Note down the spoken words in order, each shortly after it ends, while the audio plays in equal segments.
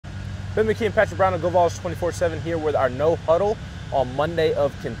Ben McKee and Patrick Brown on GoVols 24/7 here with our no-huddle on Monday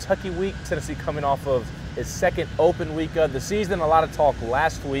of Kentucky week. Tennessee coming off of its second open week of the season. A lot of talk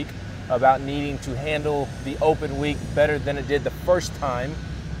last week about needing to handle the open week better than it did the first time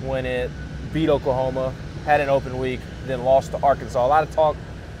when it beat Oklahoma, had an open week, then lost to Arkansas. A lot of talk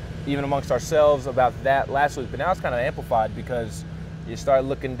even amongst ourselves about that last week, but now it's kind of amplified because you start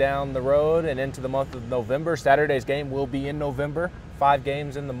looking down the road and into the month of November. Saturday's game will be in November, 5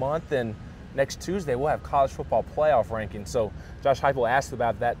 games in the month, and next Tuesday we'll have college football playoff rankings. So Josh Heupel asked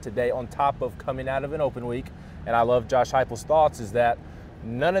about that today on top of coming out of an open week, and I love Josh Heupel's thoughts is that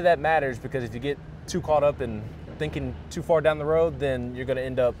none of that matters because if you get too caught up in thinking too far down the road, then you're going to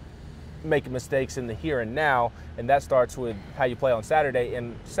end up making mistakes in the here and now, and that starts with how you play on Saturday,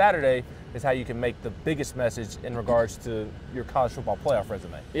 and Saturday is how you can make the biggest message in regards to your college football playoff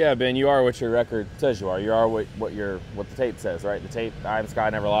resume. Yeah, Ben, you are what your record says you are. You are what the tape says, right? The tape, eye in the sky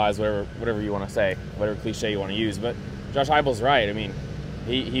never lies, whatever you want to say, whatever cliche you want to use. But Josh Heupel's right. I mean,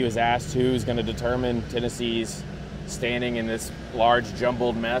 he was asked who's going to determine Tennessee's standing in this large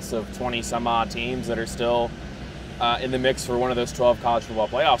jumbled mess of 20-some-odd teams that are still in the mix for one of those 12 college football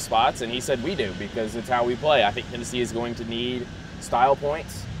playoff spots, and he said we do because it's how we play. I think Tennessee is going to need style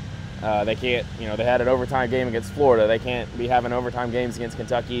points. They can't, they had an overtime game against Florida. They can't be having overtime games against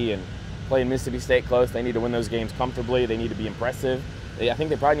Kentucky and playing Mississippi State close. They need to win those games comfortably. They need to be impressive. I think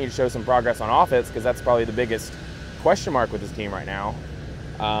they probably need to show some progress on offense because that's probably the biggest question mark with this team right now.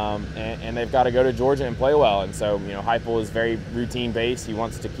 And they've got to go to Georgia and play well. And so, Heupel is very routine-based. He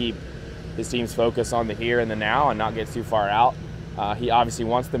wants to keep his team's focus on the here and the now and not get too far out. He obviously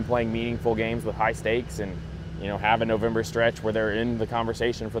wants them playing meaningful games with high stakes and have a November stretch where they're in the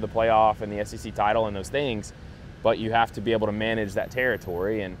conversation for the playoff and the SEC title and those things, but you have to be able to manage that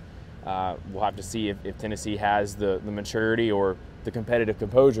territory, and we'll have to see if Tennessee has the maturity or the competitive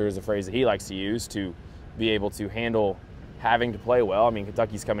composure is a phrase that he likes to use to be able to handle having to play well. I mean,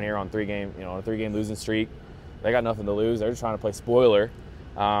 Kentucky's coming here on a 3-game losing streak. They got nothing to lose. They're just trying to play spoiler.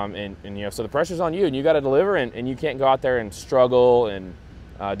 So the pressure's on you, and you got to deliver, and you can't go out there and struggle and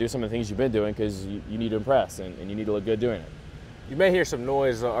do some of the things you've been doing because you need to impress and you need to look good doing it. You may hear some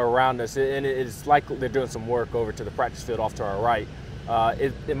noise around us, and it's like they're doing some work over to the practice field off to our right.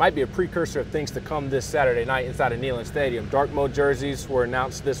 It might be a precursor of things to come this Saturday night inside of Neyland Stadium. Dark mode jerseys were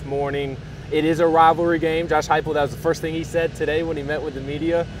announced this morning. It is a rivalry game. Josh Heupel, that was the first thing he said today when he met with the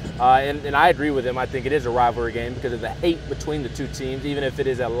media, and I agree with him. I think it is a rivalry game because of the hate between the two teams, even if it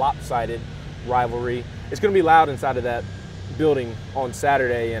is a lopsided rivalry. It's going to be loud inside of that building on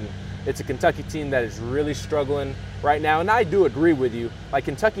Saturday, and it's a Kentucky team that is really struggling right now. And I do agree with you. Like,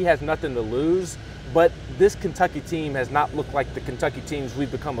 Kentucky has nothing to lose, but this Kentucky team has not looked like the Kentucky teams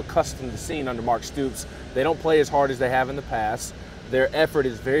we've become accustomed to seeing under Mark Stoops. They don't play as hard as they have in the past. Their effort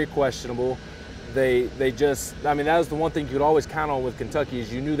is very questionable. That was the one thing you could always count on with Kentucky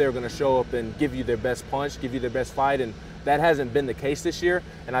is you knew they were going to show up and give you their best punch, give you their best fight, and that hasn't been the case this year.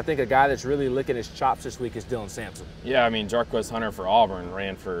 And I think a guy that's really licking his chops this week is Dylan Sampson. Yeah, I mean, Jarquez Hunter for Auburn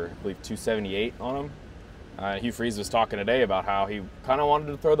ran for, I believe, 278 on him. Hugh Freeze was talking today about how he kind of wanted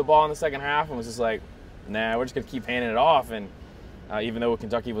to throw the ball in the second half and was just like, nah, we're just going to keep handing it off. And even though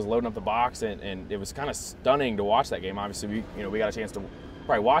Kentucky was loading up the box, and it was kind of stunning to watch that game. Obviously, we got a chance to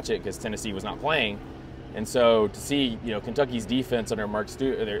probably watch it because Tennessee was not playing. And so to see, Kentucky's defense under Mark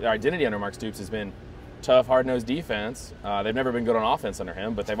Stoops, their identity under Mark Stoops has been tough, hard-nosed defense. They've never been good on offense under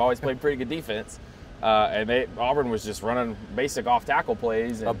him, but they've always played pretty good defense. Auburn was just running basic off-tackle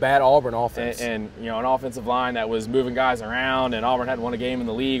plays. A bad Auburn offense. And an offensive line that was moving guys around, and Auburn hadn't won a game in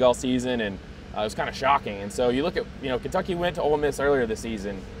the league all season, and it was kind of shocking. And so you look at, Kentucky went to Ole Miss earlier this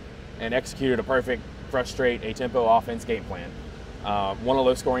season and executed a perfect, frustrate, a-tempo offense game plan. Won a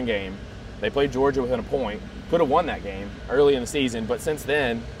low-scoring game. They played Georgia within a point. Could have won that game early in the season, but since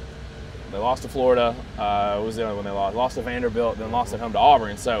then, they lost to Florida. Was the other one they lost? Lost to Vanderbilt, then lost at home to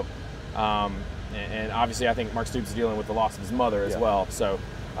Auburn. So, and obviously, I think Mark Stoops is dealing with the loss of his mother as well. So,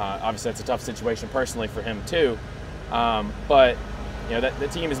 obviously, that's a tough situation personally for him too. But the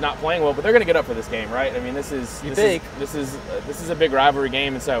team is not playing well, but they're going to get up for this game, right? I mean, this is a big rivalry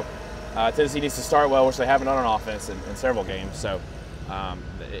game, and so Tennessee needs to start well, which they haven't done on offense in several games. So,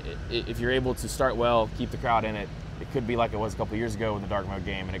 if you're able to start well, keep the crowd in it, it could be like it was a couple years ago with the dark mode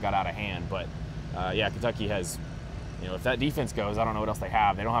game and it got out of hand. But Kentucky has, if that defense goes, I don't know what else they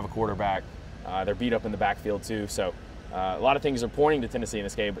have. They don't have a quarterback. They're beat up in the backfield too. So a lot of things are pointing to Tennessee in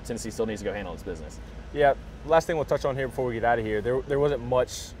this game, but Tennessee still needs to go handle its business. Yeah, last thing we'll touch on here before we get out of here, there wasn't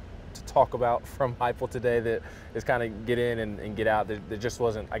much to talk about from Heupel today that is kind of get in and get out. There just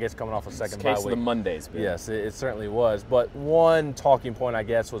wasn't, I guess, coming off a second bye week. It's the Mondays. Bit. Yes, it certainly was. But one talking point, I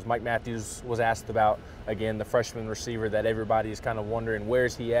guess, was Mike Matthews was asked about, again, the freshman receiver that everybody is kind of wondering,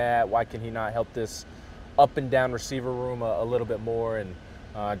 where's he at? Why can he not help this up and down receiver room a little bit more? And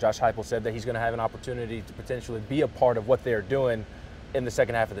Josh Heupel said that he's going to have an opportunity to potentially be a part of what they're doing in the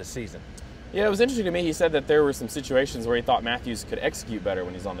second half of this season. Yeah, it was interesting to me. He said that there were some situations where he thought Matthews could execute better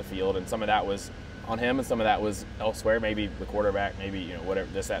when he's on the field, and some of that was on him, and some of that was elsewhere. Maybe the quarterback, maybe whatever,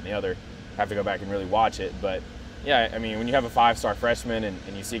 this, that, and the other. Have to go back and really watch it. But yeah, I mean, when you have a 5-star freshman and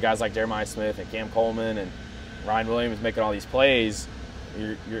you see guys like Jeremiah Smith and Cam Coleman and Ryan Williams making all these plays,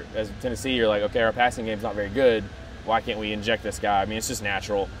 you're as Tennessee, you're like, okay, our passing game's not very good. Why can't we inject this guy? I mean, it's just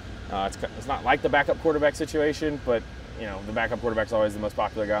natural. It's not like the backup quarterback situation, but the backup quarterback's always the most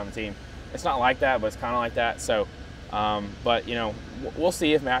popular guy on the team. It's not like that, but it's kind of like that. So, but we'll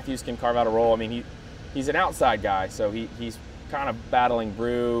see if Matthews can carve out a role. I mean, he's an outside guy, so he's kind of battling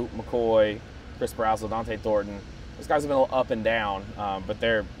Brew, McCoy, Chris Brazzell, Dante Thornton. Those guys have been a little up and down, but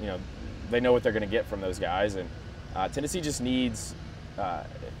they're they know what they're going to get from those guys, and Tennessee just needs.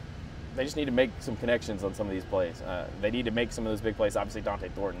 They just need to make some connections on some of these plays. They need to make some of those big plays. Obviously, Dante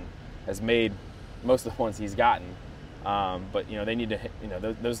Thornton has made most of the ones he's gotten. But they need to,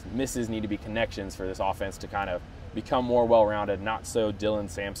 those misses need to be connections for this offense to kind of become more well-rounded, not so Dylan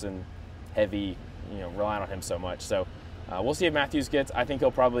Sampson heavy, relying on him so much. So we'll see if Matthews gets. I think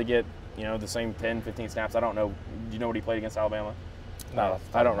he'll probably get the same 10, 15 snaps. I don't know. Do you know what he played against Alabama? No,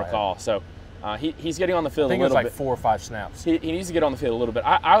 I don't recall. So he's getting on the field a little bit. I think it was like 4 or 5 snaps. He needs to get on the field a little bit.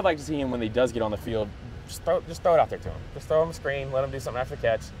 I would like to see him when he does get on the field. Just throw it out there to him. Just throw him a screen. Let him do something after the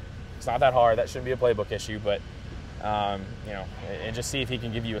catch. It's not that hard. That shouldn't be a playbook issue, but. And just see if he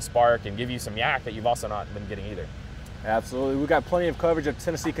can give you a spark and give you some yak that you've also not been getting either. Absolutely. We've got plenty of coverage of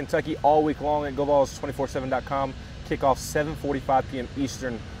Tennessee, Kentucky all week long at GoVols247.com. Kickoff 7:45 p.m.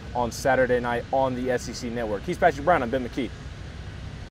 Eastern on Saturday night on the SEC Network. He's Patrick Brown. I'm Ben McKee.